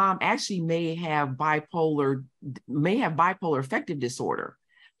that the mom actually may have bipolar affective disorder.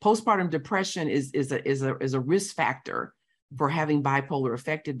 Postpartum depression is a risk factor for having bipolar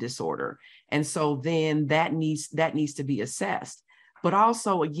affective disorder. And so then that needs to be assessed. But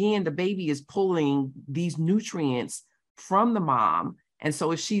also, again, the baby is pulling these nutrients from the mom. And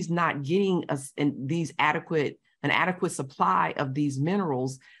so if she's not getting an adequate supply of these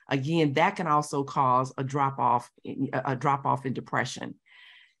minerals, again, that can also cause a drop off in depression.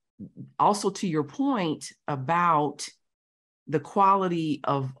 Also, to your point about the quality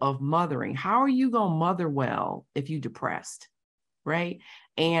of mothering, how are you going to mother well if you're depressed, right?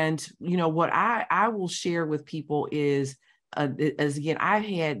 And, what I will share with people is, again, I've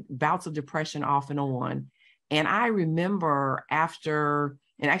had bouts of depression off and on. And I remember and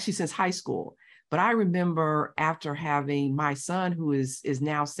actually since high school, but I remember after having my son, who is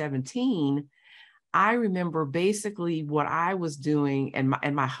now 17, I remember basically what I was doing,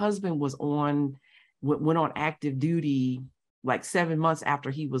 and my husband went on active duty like 7 months after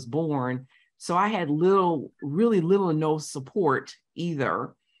he was born. So I had really little or no support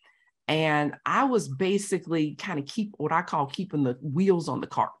either. And I was basically kind of keeping the wheels on the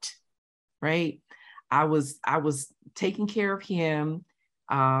cart, right? I was taking care of him,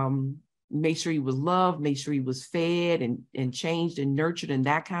 make sure he was loved, make sure he was fed and changed and nurtured and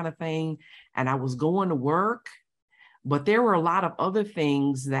that kind of thing. And I was going to work, but there were a lot of other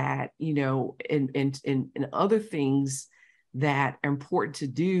things that, and other things that are important to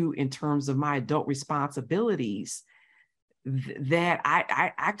do in terms of my adult responsibilities that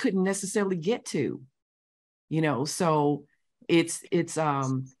I couldn't necessarily get to, so it's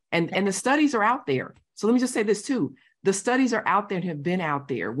and the studies are out there. So let me just say this too. The studies are out there and have been out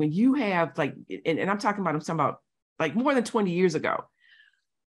there. When you have and I'm talking about like more than 20 years ago,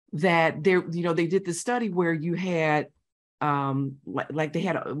 that they did this study where you had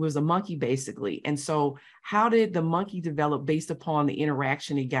it was a monkey basically. And so how did the monkey develop based upon the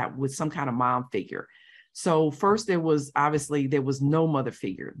interaction it got with some kind of mom figure? So first there was no mother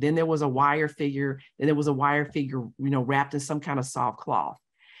figure. Then there was a wire figure. Then there was a wire figure, wrapped in some kind of soft cloth.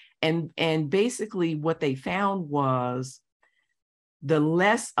 And basically what they found was the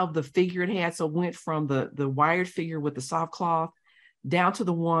less of the figure it had, so it went from the wired figure with the soft cloth down to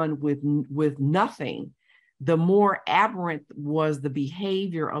the one with nothing, the more aberrant was the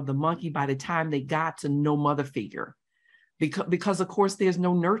behavior of the monkey by the time they got to no mother figure. Because of course there's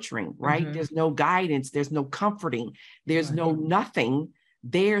no nurturing, right? Mm-hmm. There's no guidance, there's no comforting, there's no nothing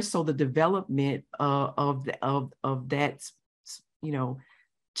there. So the development of that,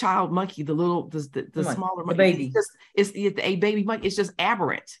 child monkey, the smaller monkey, baby, it's a baby monkey. It's just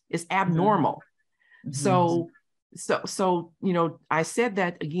aberrant. It's abnormal. Mm-hmm. So I said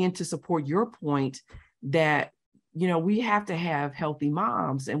that again to support your point that we have to have healthy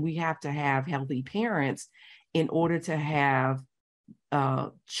moms and we have to have healthy parents in order to have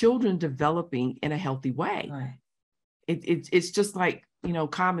children developing in a healthy way. Right. It's just like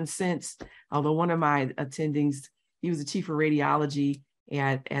common sense. Although one of my attendings, he was the chief of radiology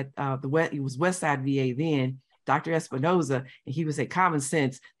at it was Westside VA then, Dr. Espinoza, and he would say common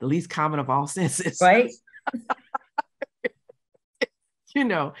sense, the least common of all senses. Right.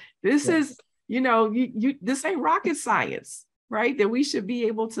 This is, this ain't rocket science, right? That we should be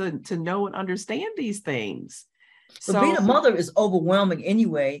able to know and understand these things. But being So a mother is overwhelming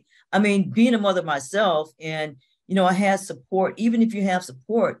anyway. I mean, being a mother myself, and I had support. Even if you have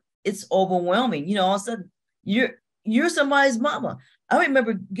support, it's overwhelming. All of a sudden you're somebody's mama. I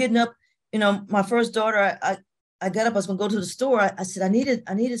remember getting up. My first daughter. I got up. I was going to go to the store. I said I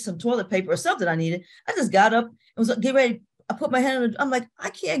needed some toilet paper or something. I just got up and was getting ready. I put my hand on. I'm like, I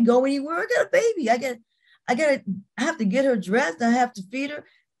can't go anywhere. I got a baby. I have to get her dressed. I have to feed her.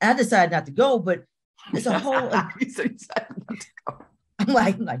 I decided not to go, but it's a whole.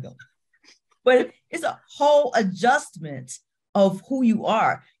 I'm not going. But it's a whole adjustment of who you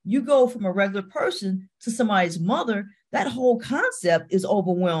are. You go from a regular person to somebody's mother. That whole concept is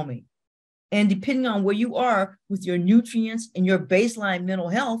overwhelming. And depending on where you are with your nutrients and your baseline mental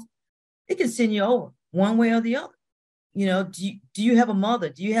health, it can send you over one way or the other. Do you have a mother?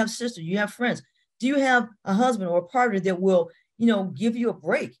 Do you have sisters? Do you have friends? Do you have a husband or a partner that will, give you a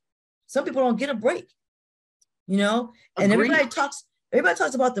break? Some people don't get a break, and everybody talks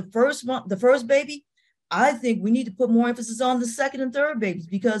about the first baby. I think we need to put more emphasis on the second and third babies,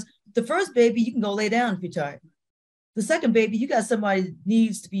 because the first baby, you can go lay down if you're tired. The second baby, you got somebody that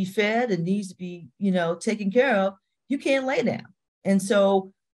needs to be fed and needs to be, taken care of. You can't lay down. And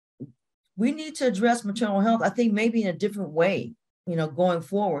so we need to address maternal health, I think maybe in a different way, going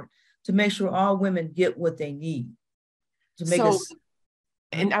forward, to make sure all women get what they need to make us.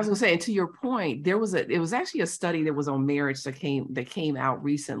 And I was going to say, and to your point, it was actually a study that was on marriage that came out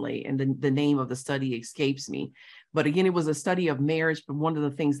recently, and the name of the study escapes me. But again, it was a study of marriage. But one of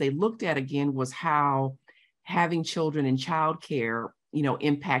the things they looked at again was how having children in childcare,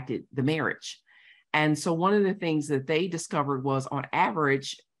 impacted the marriage. And so one of the things that they discovered was, on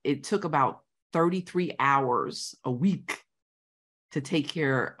average, it took about 33 hours a week to take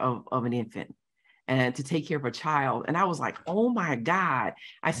care of an infant and to take care of a child. And I was like, oh my God.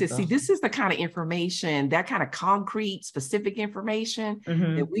 I said, see, this is the kind of information, that kind of concrete, specific information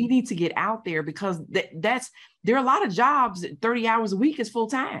that we need to get out there, because there are a lot of jobs that 30 hours a week is full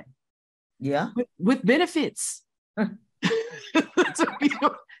time. Yeah. With benefits. So,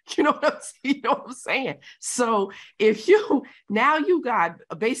 you know what I'm saying? So if you got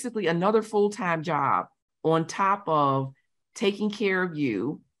basically another full-time job on top of taking care of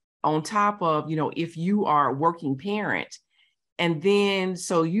you, on top of, if you are a working parent, and then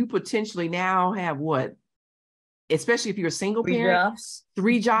so you potentially now have what, especially if you're a single parent,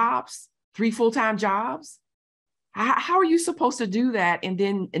 3 jobs, 3 full-time jobs. How are you supposed to do that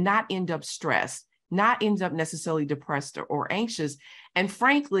and not end up stressed, not end up necessarily depressed or anxious? And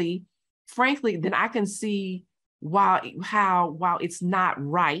frankly, then I can see while it's not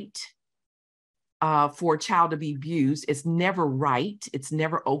right for a child to be abused. It's never right. It's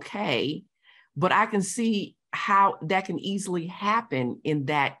never okay. But I can see how that can easily happen in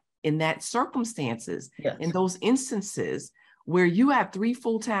that circumstances, yes. In those instances where you have 3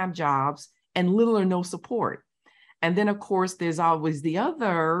 full-time jobs and little or no support. And then, of course, there's always the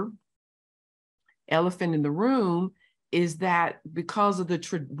other elephant in the room, is that because of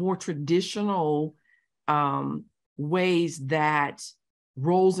the more traditional ways that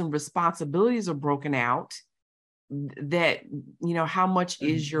roles and responsibilities are broken out, that, how much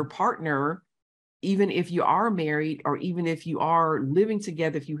is your partner, even if you are married or even if you are living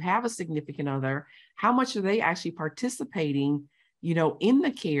together, if you have a significant other, how much are they actually participating, in the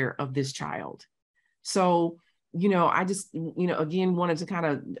care of this child? So, I just, again, wanted to kind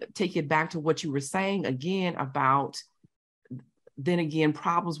of take it back to what you were saying again about, then again,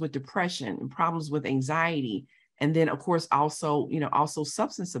 problems with depression and problems with anxiety. And then, of course, also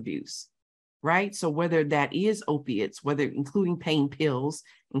substance abuse, right? So whether that is opiates, whether including pain pills,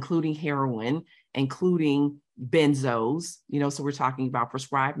 including heroin, including benzos, so we're talking about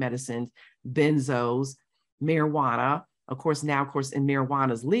prescribed medicines, benzos, marijuana. Of course, now, and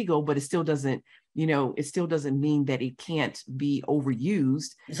marijuana is legal, but it still doesn't mean that it can't be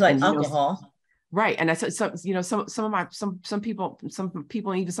overused. It's like alcohol. Right. And I said, some people,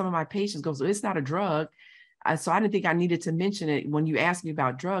 and even some of my patients go, so it's not a drug. So I didn't think I needed to mention it when you asked me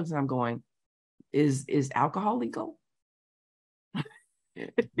about drugs. And I'm going, is alcohol legal?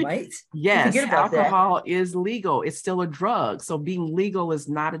 Right. Yes, alcohol is legal. It's still a drug. So being legal is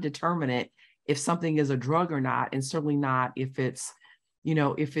not a determinant if something is a drug or not, and certainly not if it's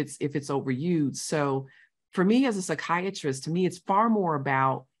overused. So for me as a psychiatrist, to me, it's far more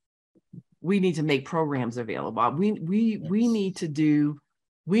about, we need to make programs available. We need to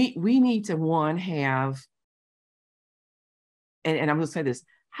have, and I'm going to say this,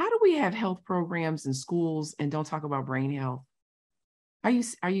 how do we have health programs in schools and don't talk about brain health? Are you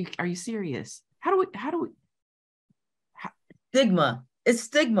serious? How do we stigma? It's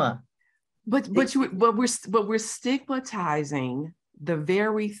stigma. But we're stigmatizing the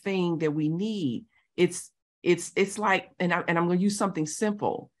very thing that we need. It's like, and I'm going to use something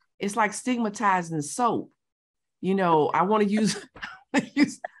simple. It's like stigmatizing soap. You know, I want to use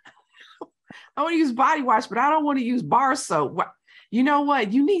body wash, but I don't want to use bar soap. You know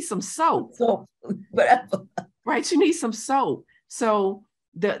what? You need some soap. So, whatever. Right? You need some soap. So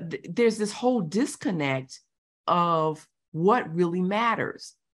there's this whole disconnect of what really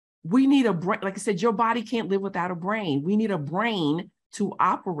matters. We need a brain. Like I said, your body can't live without a brain. We need a brain to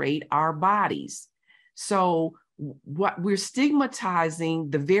operate our bodies. So what we're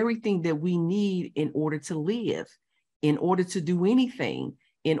stigmatizing the very thing that we need in order to live, in order to do anything,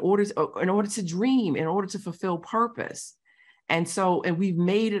 in order to dream, in order to fulfill purpose. And we've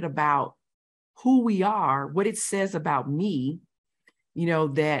made it about who we are, what it says about me, you know,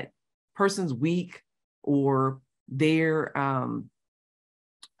 that person's weak or they're, or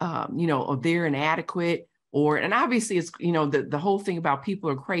they're inadequate, and obviously it's, you know, the whole thing about people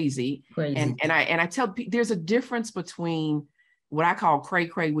are crazy. And I tell people there's a difference between what I call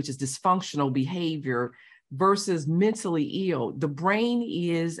cray-cray, which is dysfunctional behavior, versus mentally ill. The brain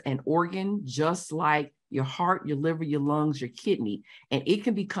is an organ just like your heart, your liver, your lungs, your kidney, and it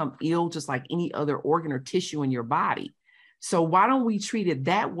can become ill just like any other organ or tissue in your body. So why don't we treat it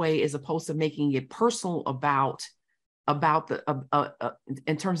that way as opposed to making it personal about the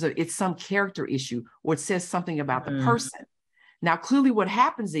in terms of it's some character issue or it says something about the person. Now, clearly what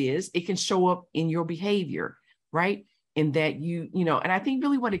happens is it can show up in your behavior, right? In that you know, and I think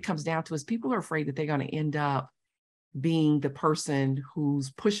really what it comes down to is people are afraid that they're going to end up being the person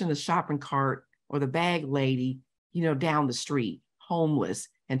who's pushing the shopping cart or the bag lady, you know, down the street, homeless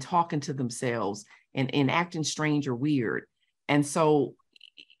and talking to themselves and acting strange or weird. And so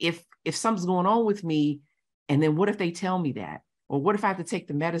if something's going on with me, and then what if they tell me that? Or what if I have to take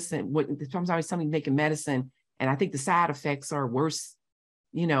the medicine? Sometimes somebody making medicine, and I think the side effects are worse,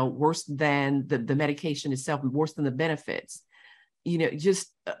 you know, worse than the medication itself, and worse than the benefits. You know,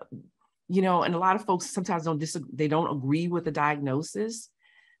 just, you know, and a lot of folks sometimes they don't agree with the diagnosis.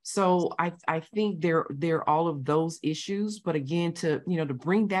 So I think there are all of those issues. But again, to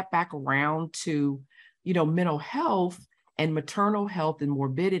bring that back around to, you know, mental health and maternal health and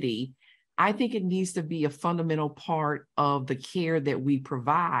morbidity, I think it needs to be a fundamental part of the care that we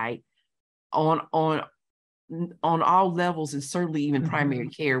provide on all levels, and certainly even primary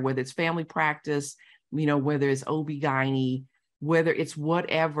care, whether it's family practice, you know, whether it's OB-GYN, whether it's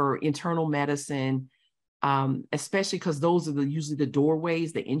whatever, internal medicine, especially because those are usually the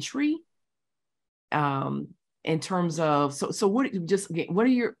doorways, the entry, in terms of, so what are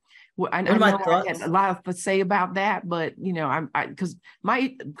your, I know I had a lot to say about that, but you know, because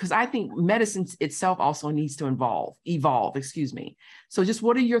I think medicine itself also needs to evolve. Excuse me. So, just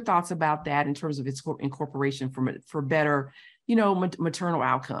what are your thoughts about that in terms of its incorporation for better, you know, maternal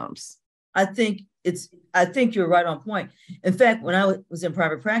outcomes? I think you're right on point. In fact, when I was in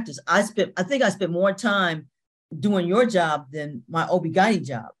private practice, I spent more time doing your job than my OB-GYN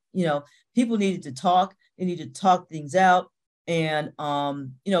job. You know, people needed to talk. They needed to talk things out. And,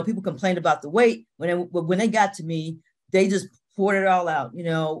 you know, people complained about the wait. When they got to me, they just poured it all out, you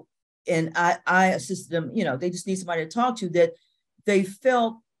know, and I assisted them. You know, they just need somebody to talk to that they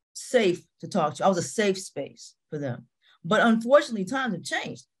felt safe to talk to. I was a safe space for them. But unfortunately, times have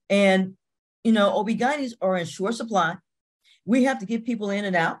changed. And, you know, OB-GYNs are in short supply. We have to get people in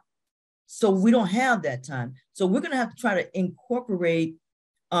and out. So we don't have that time. So we're going to have to try to incorporate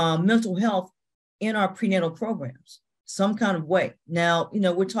mental health in our prenatal programs some kind of way. Now, you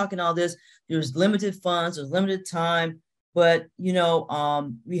know, we're talking all this, there's limited funds, there's limited time, but, you know,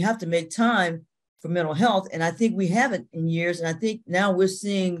 we have to make time for mental health. And I think we haven't in years. And I think now we're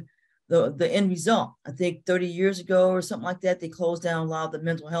seeing the end result. I think 30 years ago or something like that, they closed down a lot of the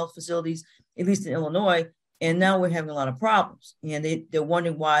mental health facilities, at least in Illinois. And now we're having a lot of problems, and they're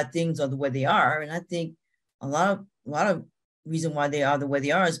wondering why things are the way they are. And I think a lot of reason why they are the way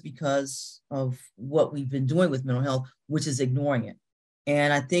they are is because of what we've been doing with mental health, which is ignoring it.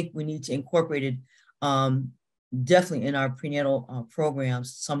 And I think we need to incorporate it definitely in our prenatal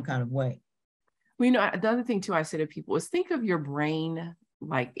programs some kind of way. Well, you know, the other thing too I say to people is think of your brain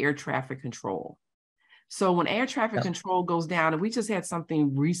like air traffic control. So when air traffic control goes down, and we just had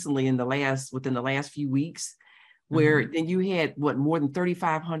something recently within the last few weeks, where then you had more than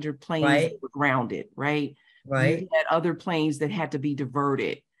 3,500 planes that were grounded, right? Right. You had other planes that had to be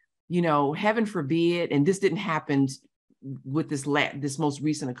diverted. You know, heaven forbid, and this didn't happen with this most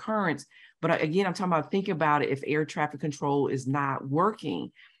recent occurrence, but again, I'm talking about, think about it, if air traffic control is not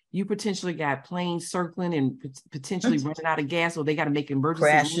working, You potentially got planes circling and potentially running out of gas, or they got to make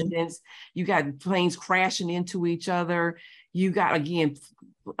emergency landings. You got planes crashing into each other. You got, again,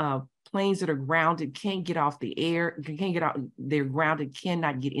 planes that are grounded, can't get off the air, can't get out, they're grounded,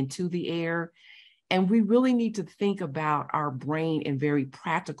 cannot get into the air. And we really need to think about our brain in very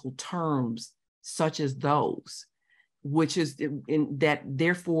practical terms, such as those, which is in that,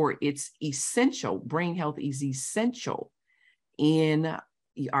 therefore, it's essential. Brain health is essential in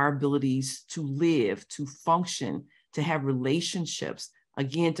our abilities to live, to function, to have relationships,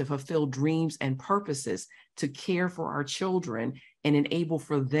 again, to fulfill dreams and purposes, to care for our children and enable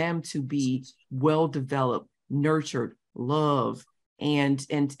for them to be well-developed, nurtured, loved, and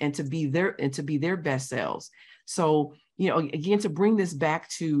to be their best selves. So, again, to bring this back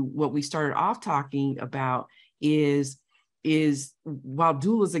to what we started off talking about is while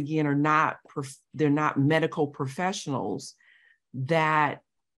doulas, again, they're not medical professionals, that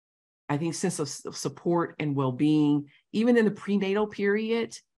I think sense of support and well-being, even in the prenatal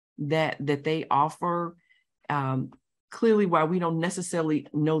period, that they offer, clearly, while we don't necessarily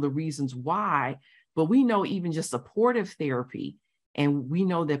know the reasons why, but we know even just supportive therapy, and we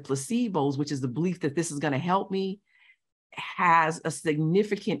know that placebos, which is the belief that this is going to help me, has a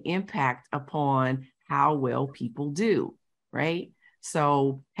significant impact upon how well people do, right?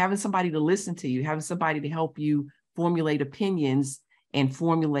 So having somebody to listen to you, having somebody to help you formulate opinions and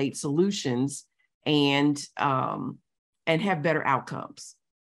formulate solutions and have better outcomes.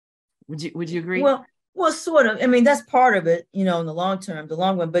 Would you agree? Well, sort of. I mean, that's part of it, in the long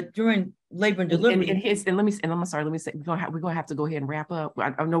run. But during labor and delivery, I'm sorry. Let me say, we're gonna have to go ahead and wrap up.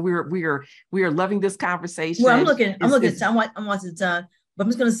 I know we are loving this conversation. Well, I'm looking at time. I'm watching the time, but I'm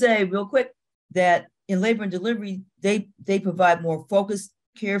just gonna say real quick that in labor and delivery, they provide more focused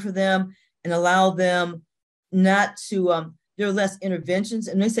care for them and allow them not to. There are less interventions,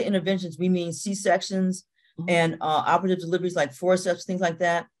 and when they say interventions, we mean C-sections and operative deliveries like forceps, things like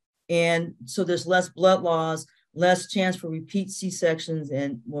that. And so there's less blood loss, less chance for repeat C-sections,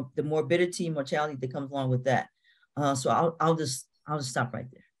 and the morbidity and mortality that comes along with that. So I'll just stop right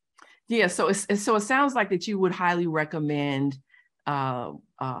there. Yeah. So it sounds like that you would highly recommend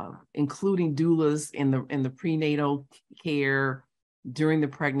including doulas in the prenatal care during the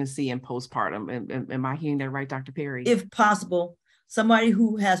pregnancy and postpartum. Am I hearing that right, Dr. Perry? If possible, somebody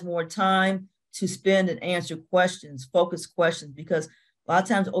who has more time to spend and answer questions, focused questions, because a lot of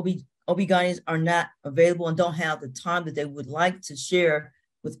times OB-GYNs are not available and don't have the time that they would like to share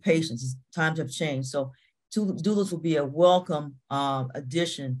with patients. Times have changed. So doulas will be a welcome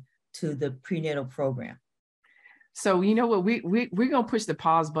addition to the prenatal program. So you know what, we're gonna push the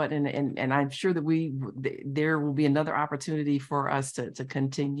pause button, and I'm sure that there will be another opportunity for us to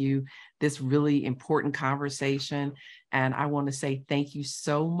continue this really important conversation. And I want to say thank you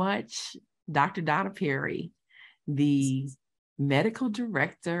so much, Dr. Donna Perry, the Medical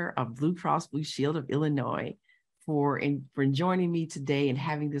Director of Blue Cross Blue Shield of Illinois, for joining me today and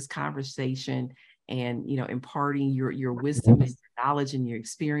having this conversation, and imparting your wisdom and your knowledge and your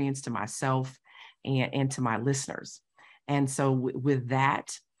experience to myself and to my listeners. And so with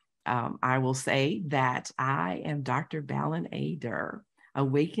that, I will say that I am Dr. Balin A. Durr,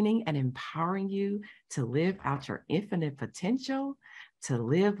 awakening and empowering you to live out your infinite potential, to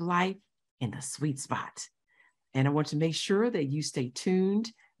live life in the sweet spot. And I want to make sure that you stay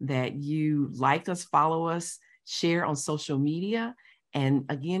tuned, that you like us, follow us, share on social media. And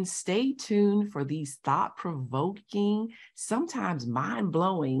again, stay tuned for these thought-provoking, sometimes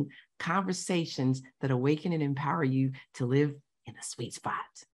mind-blowing conversations that awaken and empower you to live in a sweet spot.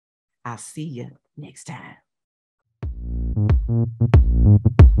 I'll see you next time.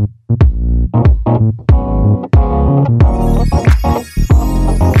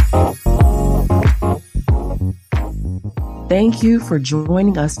 Thank you for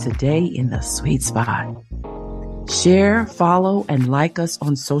joining us today in the sweet spot. Share, follow, and like us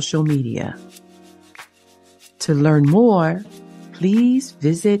on social media. To learn more, please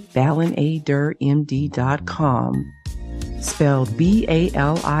visit balinadurmd.com, spelled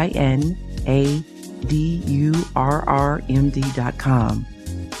BALINADURRMD.com.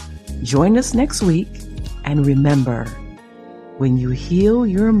 Join us next week, and remember, when you heal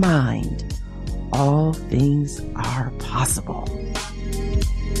your mind, all things are possible.